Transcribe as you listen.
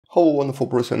Hello wonderful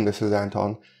person, this is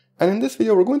Anton, and in this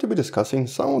video we're going to be discussing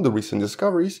some of the recent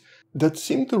discoveries that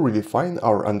seem to redefine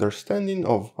our understanding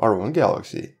of our own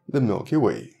galaxy, the Milky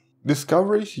Way.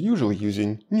 Discoveries usually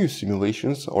using new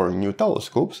simulations or new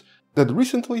telescopes that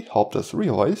recently helped us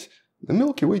realize the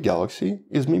Milky Way galaxy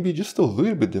is maybe just a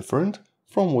little bit different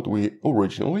from what we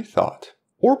originally thought.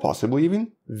 Or possibly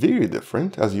even very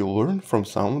different, as you'll learn from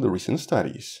some of the recent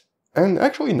studies. And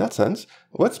actually in that sense,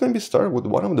 let's maybe start with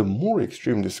one of the more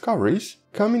extreme discoveries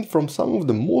coming from some of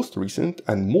the most recent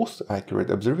and most accurate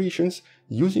observations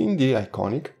using the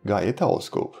iconic Gaia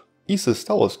telescope. ESA's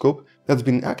telescope that's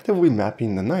been actively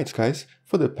mapping the night skies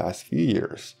for the past few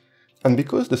years. And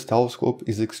because this telescope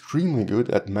is extremely good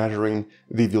at measuring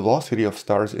the velocity of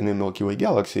stars in the Milky Way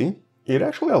galaxy, it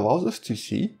actually allows us to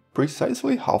see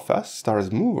precisely how fast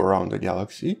stars move around the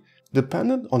galaxy,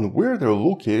 dependent on where they're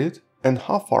located and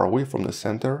how far away from the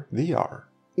center they are.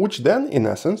 Which then, in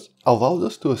essence, allows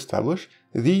us to establish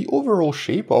the overall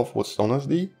shape of what's known as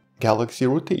the galaxy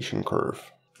rotation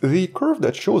curve. The curve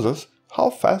that shows us how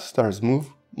fast stars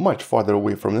move much farther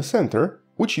away from the center,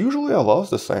 which usually allows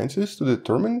the scientists to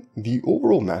determine the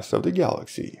overall mass of the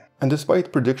galaxy. And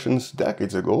despite predictions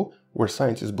decades ago, where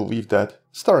scientists believed that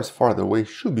stars farther away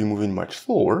should be moving much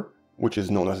slower, which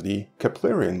is known as the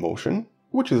Keplerian motion,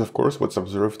 which is of course what's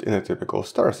observed in a typical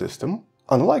star system,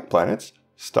 unlike planets,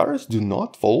 stars do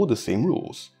not follow the same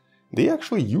rules. They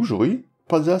actually usually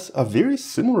possess a very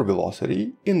similar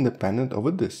velocity independent of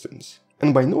a distance.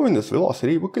 And by knowing this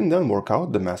velocity, we can then work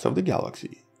out the mass of the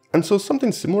galaxy. And so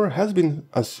something similar has been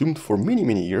assumed for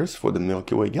many years for the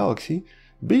Milky Way galaxy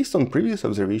based on previous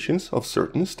observations of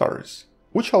certain stars,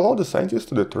 which allow the scientists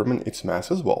to determine its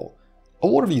mass as well. A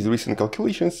lot of these recent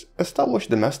calculations establish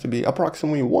the mass to be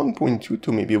approximately 1.2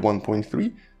 to maybe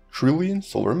 1.3 trillion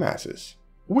solar masses,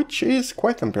 which is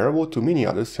quite comparable to many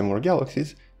other similar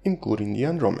galaxies, including the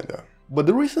Andromeda. But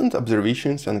the recent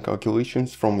observations and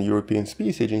calculations from the European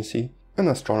Space Agency and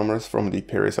astronomers from the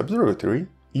Paris Observatory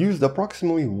used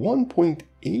approximately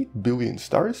 1.8 billion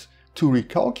stars to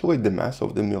recalculate the mass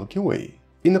of the Milky Way,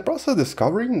 in the process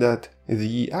discovering that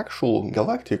the actual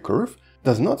galactic curve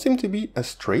does not seem to be as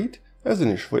straight as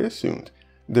initially assumed.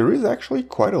 There is actually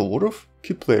quite a lot of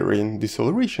Keplerian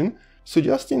deceleration,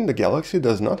 suggesting the galaxy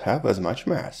does not have as much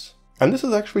mass. And this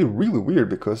is actually really weird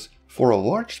because for a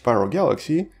large spiral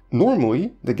galaxy,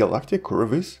 normally the galactic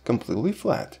curve is completely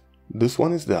flat. This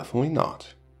one is definitely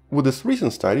not. With this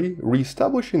recent study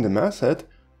re-establishing the mass at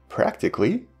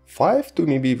practically 5 to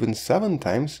maybe even 7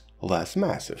 times less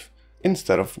massive.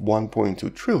 Instead of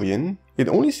 1.2 trillion, it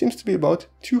only seems to be about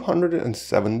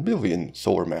 207 billion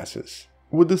solar masses.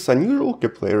 With this unusual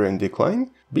Keplerian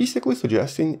decline basically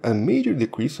suggesting a major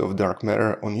decrease of dark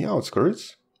matter on the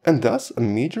outskirts, and thus a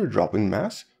major drop in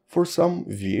mass for some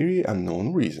very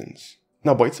unknown reasons.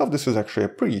 Now by itself this is actually a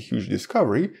pretty huge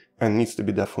discovery and needs to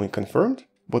be definitely confirmed,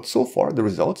 but so far the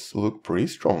results look pretty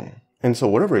strong. And so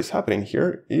whatever is happening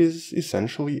here is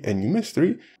essentially a new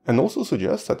mystery and also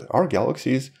suggests that our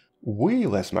galaxy is way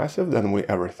less massive than we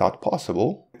ever thought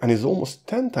possible, and is almost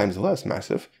 10 times less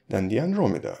massive than the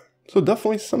Andromeda. So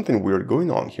definitely something weird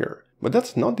going on here. But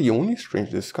that's not the only strange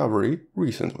discovery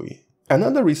recently.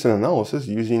 Another recent analysis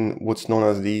using what's known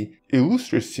as the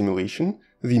Illustris simulation,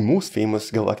 the most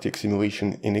famous galactic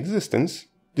simulation in existence,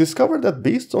 discovered that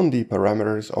based on the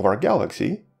parameters of our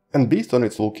galaxy, and based on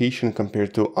its location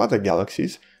compared to other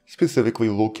galaxies, specifically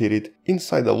located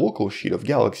inside a local sheet of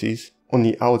galaxies, on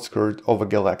the outskirts of a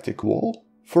galactic wall,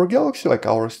 for a galaxy like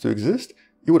ours to exist,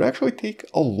 it would actually take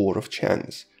a lot of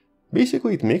chance.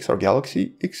 Basically, it makes our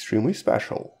galaxy extremely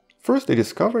special. First, they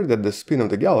discovered that the spin of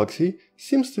the galaxy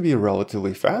seems to be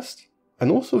relatively fast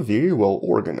and also very well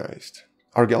organized.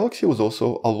 Our galaxy was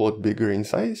also a lot bigger in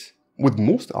size, with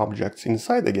most objects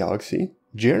inside the galaxy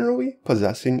generally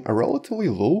possessing a relatively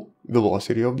low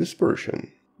velocity of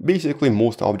dispersion. Basically,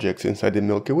 most objects inside the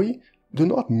Milky Way do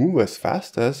not move as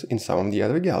fast as in some of the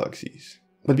other galaxies.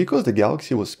 But because the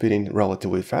galaxy was spinning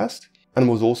relatively fast, and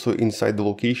was also inside the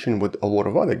location with a lot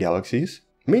of other galaxies,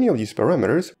 many of these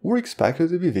parameters were expected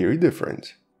to be very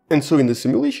different. And so in the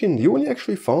simulation, they only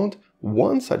actually found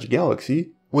one such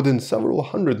galaxy within several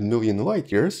 100 million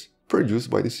light years produced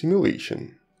by the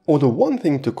simulation. Although one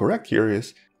thing to correct here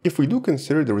is, if we do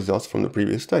consider the results from the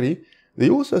previous study, they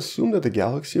also assume that the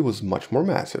galaxy was much more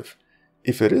massive.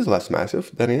 If it is less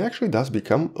massive, then it actually does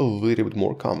become a little bit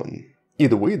more common.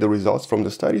 Either way, the results from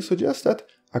the study suggest that,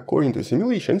 according to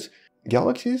simulations,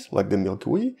 galaxies like the Milky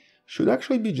Way should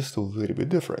actually be just a little bit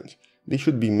different. They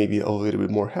should be maybe a little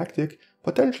bit more hectic,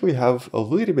 potentially have a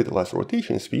little bit less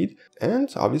rotation speed,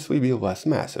 and obviously be less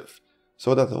massive.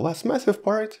 So that the less massive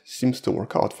part seems to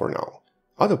work out for now.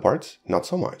 other parts not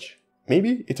so much.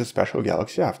 Maybe it's a special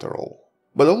galaxy after all.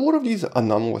 But a lot of these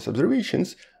anomalous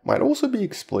observations might also be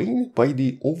explained by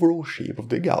the overall shape of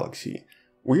the galaxy.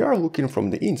 We are looking from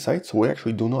the inside, so we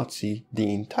actually do not see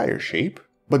the entire shape,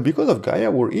 but because of Gaia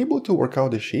we're able to work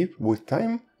out the shape with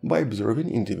time by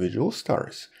observing individual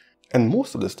stars. And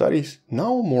most of the studies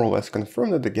now more or less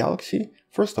confirm that the galaxy,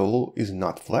 first of all, is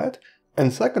not flat,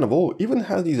 and second of all, even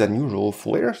has these unusual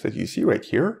flares that you see right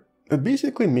here, that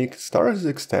basically make stars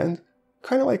extend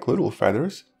kind of like little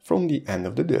feathers from the end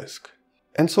of the disk.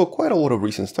 And so quite a lot of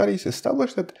recent studies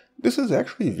establish that this is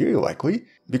actually very likely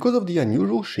because of the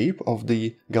unusual shape of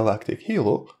the galactic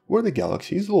halo where the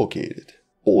galaxy is located.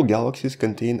 All galaxies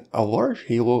contain a large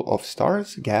halo of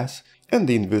stars, gas, and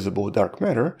the invisible dark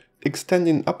matter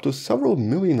extending up to several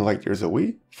million light years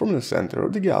away from the center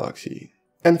of the galaxy.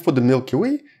 And for the Milky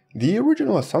Way, the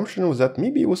original assumption was that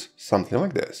maybe it was something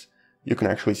like this. You can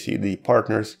actually see the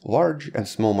partners Large and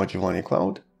Small Magellanic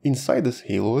Cloud inside this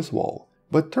halo as well.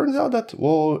 But turns out that,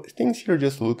 well, things here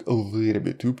just look a little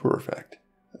bit too perfect.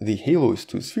 The halo is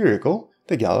too spherical,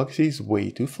 the galaxy is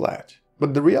way too flat.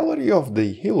 But the reality of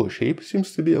the halo shape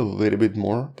seems to be a little bit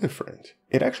more different.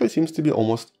 It actually seems to be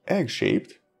almost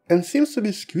egg-shaped and seems to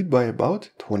be skewed by about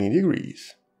 20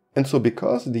 degrees. And so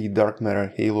because the dark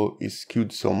matter halo is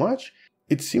skewed so much,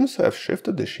 it seems to have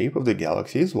shifted the shape of the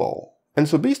galaxy as well. And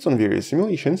so based on various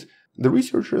simulations, the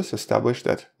researchers established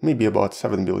that maybe about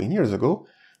 7 billion years ago,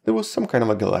 there was some kind of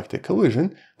a galactic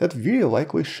collision that very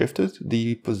likely shifted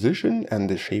the position and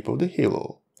the shape of the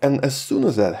halo. And as soon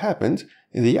as that happened,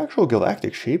 the actual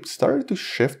galactic shape started to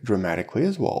shift dramatically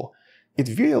as well. It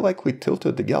very likely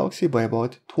tilted the galaxy by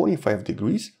about 25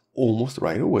 degrees almost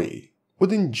right away,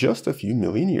 within just a few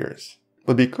million years.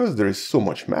 But because there is so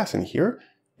much mass in here,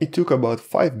 it took about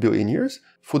 5 billion years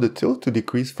for the tilt to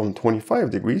decrease from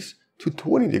 25 degrees to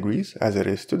 20 degrees as it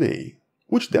is today,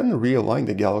 which then realigned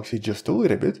the galaxy just a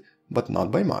little bit, but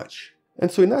not by much.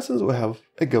 And so in essence we have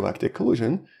a galactic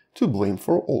collision to blame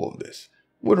for all of this.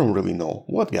 We don't really know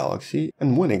what galaxy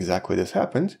and when exactly this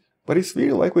happened, but it's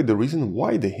very likely the reason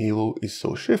why the halo is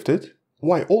so shifted,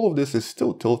 why all of this is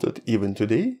still tilted even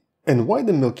today, and why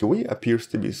the Milky Way appears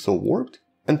to be so warped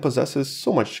and possesses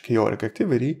so much chaotic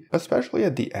activity, especially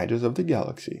at the edges of the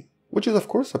galaxy. Which is of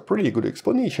course a pretty good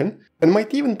explanation, and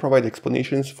might even provide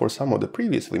explanations for some of the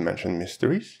previously mentioned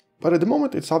mysteries, but at the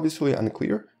moment it's obviously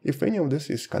unclear if any of this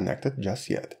is connected just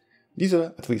yet. These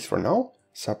are, at least for now,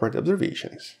 separate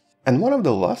observations. And one of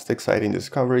the last exciting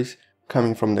discoveries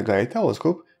coming from the Gaia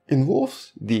telescope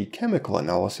involves the chemical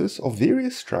analysis of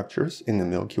various structures in the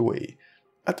Milky Way,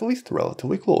 at least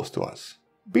relatively close to us.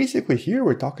 Basically here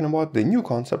we're talking about the new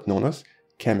concept known as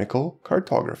chemical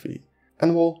cartography.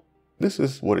 And well, this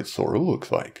is what it sort of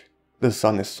looks like. The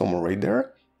sun is somewhere right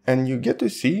there, and you get to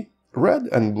see red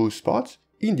and blue spots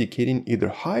indicating either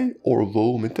high or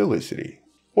low metallicity.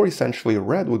 Or essentially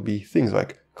red would be things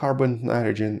like carbon,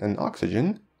 nitrogen and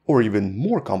oxygen, or even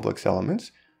more complex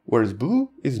elements, whereas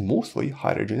blue is mostly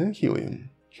hydrogen and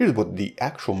helium. Here's what the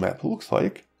actual map looks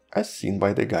like as seen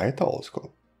by the Gaia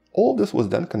telescope. All of this was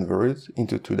then converted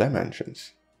into 2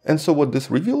 dimensions. And so what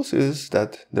this reveals is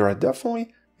that there are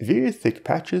definitely very thick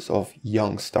patches of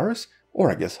young stars,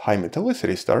 or I guess high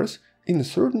metallicity stars, in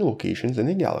certain locations in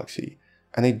the galaxy.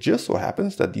 And it just so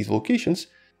happens that these locations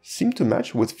seem to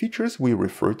match with features we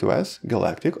refer to as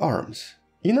galactic arms.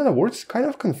 In other words, kind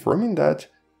of confirming that,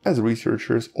 as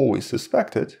researchers always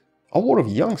suspected, a lot of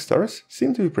young stars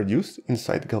seem to be produced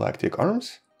inside galactic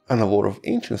arms, and a lot of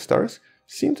ancient stars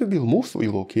seem to be mostly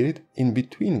located in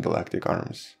between galactic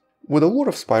arms, with a lot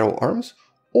of spiral arms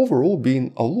overall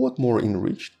being a lot more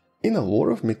enriched in a lot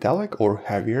of metallic or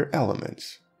heavier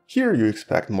elements. Here you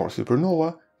expect more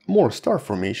supernova, more star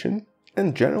formation,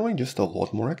 and generally just a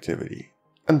lot more activity.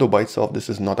 And though by itself this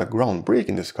is not a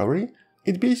groundbreaking discovery,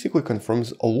 it basically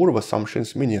confirms a lot of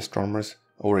assumptions many astronomers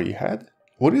already had.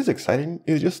 What is exciting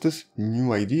is just this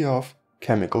new idea of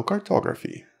chemical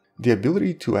cartography. The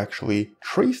ability to actually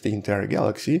trace the entire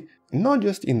galaxy, not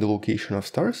just in the location of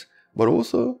stars, but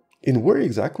also in where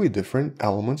exactly different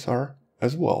elements are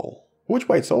as well. Which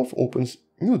by itself opens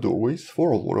new doorways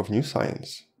for a lot of new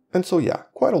science. And so yeah,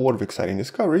 quite a lot of exciting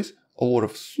discoveries, a lot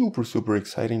of super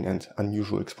exciting and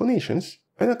unusual explanations,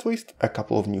 and at least a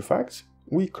couple of new facts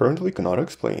we currently cannot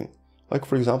explain. Like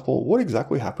for example, what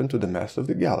exactly happened to the mass of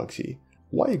the galaxy?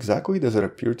 Why exactly does it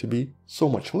appear to be so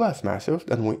much less massive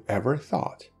than we ever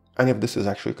thought? And if this is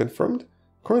actually confirmed,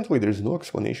 currently there is no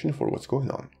explanation for what's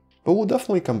going on. But we'll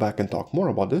definitely come back and talk more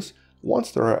about this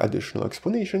once there are additional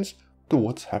explanations to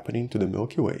what's happening to the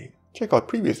Milky Way. Check out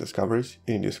previous discoveries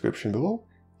in the description below.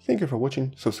 Thank you for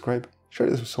watching, subscribe, share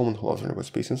this with someone who loves learning about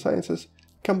space and sciences,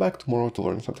 Come back tomorrow to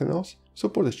learn something else.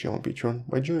 Support this channel on Patreon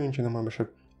by joining channel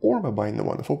membership or by buying the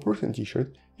Wonderful Person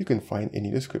t-shirt you can find in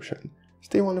the description.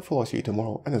 Stay wonderful, I'll see you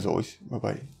tomorrow, and as always, bye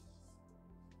bye.